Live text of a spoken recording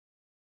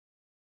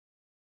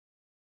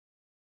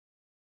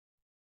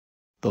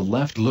The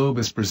left lobe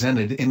is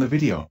presented in the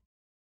video.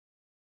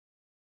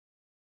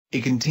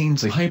 It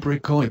contains a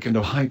hyperechoic and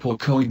a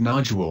hypoechoic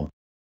nodule.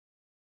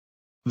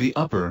 The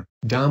upper,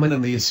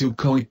 dominantly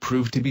asuchoic,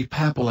 proved to be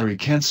papillary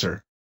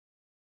cancer.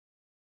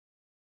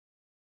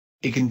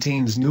 It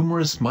contains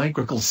numerous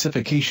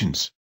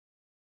microcalcifications.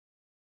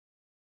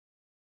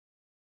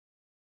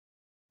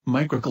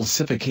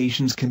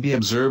 Microcalcifications can be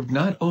observed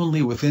not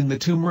only within the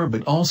tumor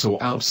but also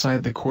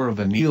outside the core of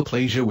the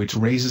neoplasia, which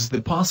raises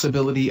the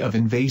possibility of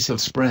invasive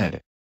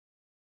spread.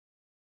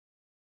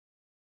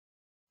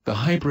 The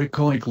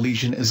hyperechoic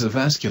lesion is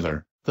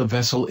avascular, the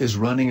vessel is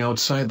running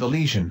outside the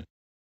lesion.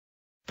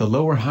 The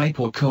lower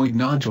hypoechoic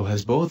nodule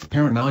has both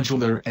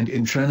perinodular and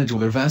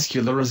intranodular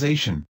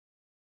vascularization.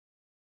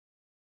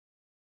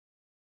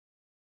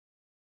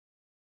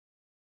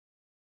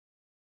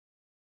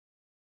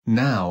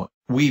 Now,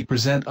 we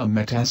present a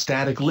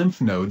metastatic lymph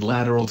node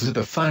lateral to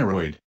the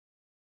thyroid.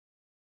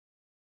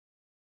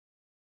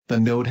 The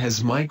node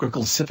has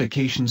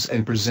microcalcifications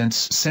and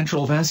presents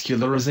central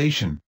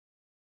vascularization.